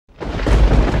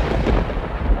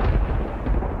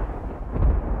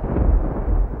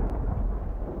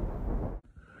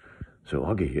So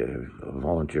Huggy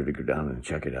volunteered to go down and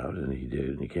check it out, and he did.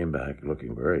 And he came back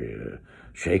looking very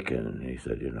shaken, and he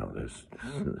said, there's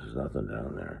nothing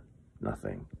down there,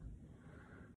 nothing.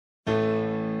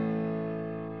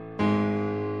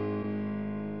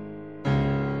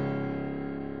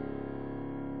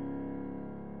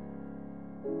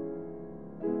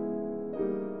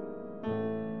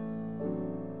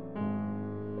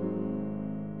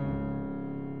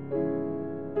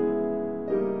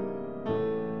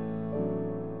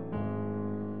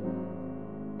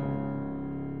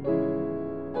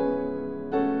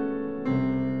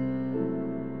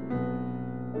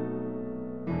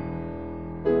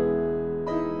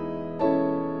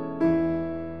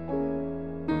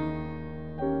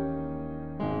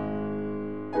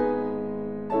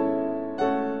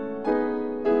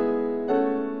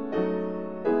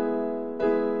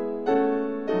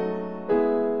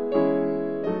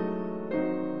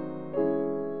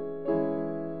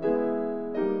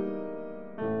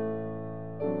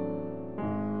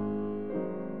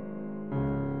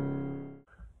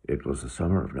 It was the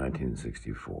summer of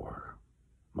 1964.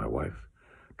 My wife,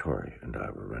 Tori, and I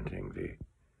were renting the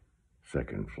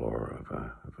second floor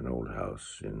of an old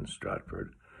house in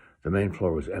Stratford. The main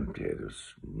floor was empty. There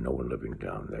was no one living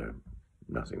down there,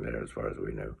 nothing there as far as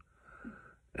we knew.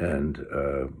 And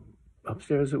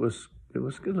upstairs it was a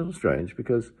little strange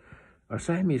because our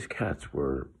Siamese cats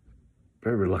were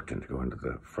very reluctant to go into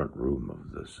the front room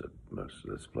of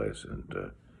this place,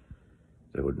 and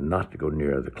they would not go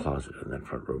near the closet in that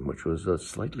front room, which was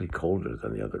slightly colder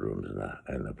than the other rooms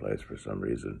in the place for some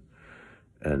reason.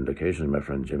 And occasionally my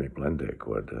friend Jimmy Blendick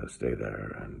would stay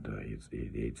there, and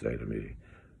he'd say to me,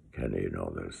 "Kenny,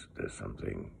 there's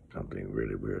something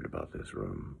really weird about this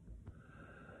room."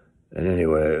 And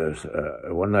anyway,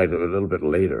 one night, a little bit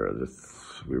later,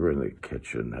 we were in the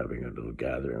kitchen having a little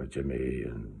gathering with Jimmy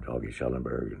and Augie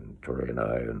Schellenberg and Tori and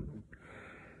I, and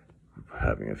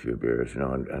having a few beers,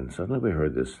 and suddenly we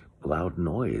heard this loud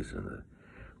noise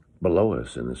below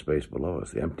us, in the space below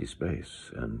us, the empty space,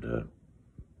 and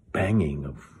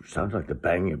sounds like the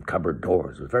banging of cupboard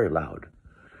doors. It was very loud.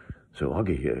 So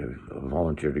Augie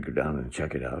volunteered to go down and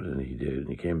check it out, and he did. And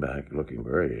he came back looking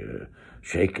very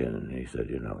shaken, and he said,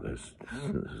 there's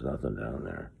nothing down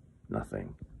there,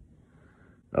 nothing.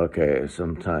 Okay,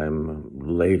 sometime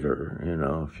later,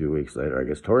 a few weeks later, I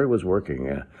guess Tori was working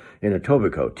in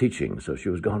Etobicoke teaching, so she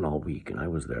was gone all week, and I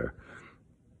was there.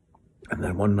 And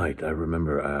then one night, I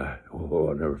remember,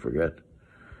 I'll never forget,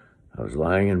 I was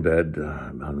lying in bed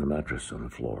on the mattress on the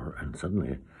floor, and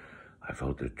suddenly I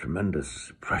felt a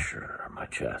tremendous pressure on my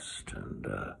chest, and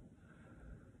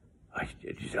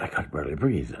I could barely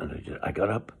breathe. And I got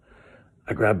up,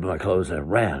 I grabbed my clothes, and I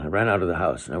ran out of the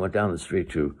house, and I went down the street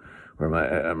to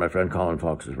where my friend Colin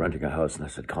Fox was renting a house, and I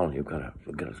said, "Colin, you've got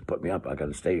to put me up. I got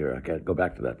to stay here. I can't go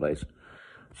back to that place."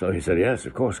 So he said, "Yes,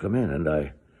 of course, come in." And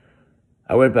I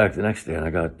went back the next day, and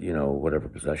I got whatever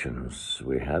possessions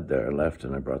we had there left,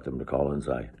 and I brought them to Colin's.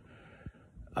 I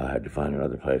had to find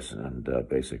another place, and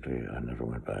basically I never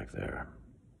went back there.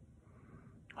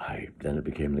 Then it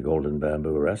became the Golden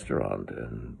Bamboo Restaurant,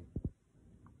 and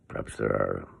perhaps there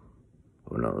are,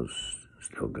 who knows,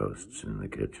 still ghosts in the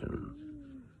kitchen.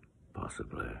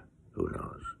 Possibly. Who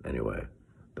knows? Anyway,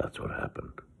 that's what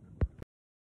happened.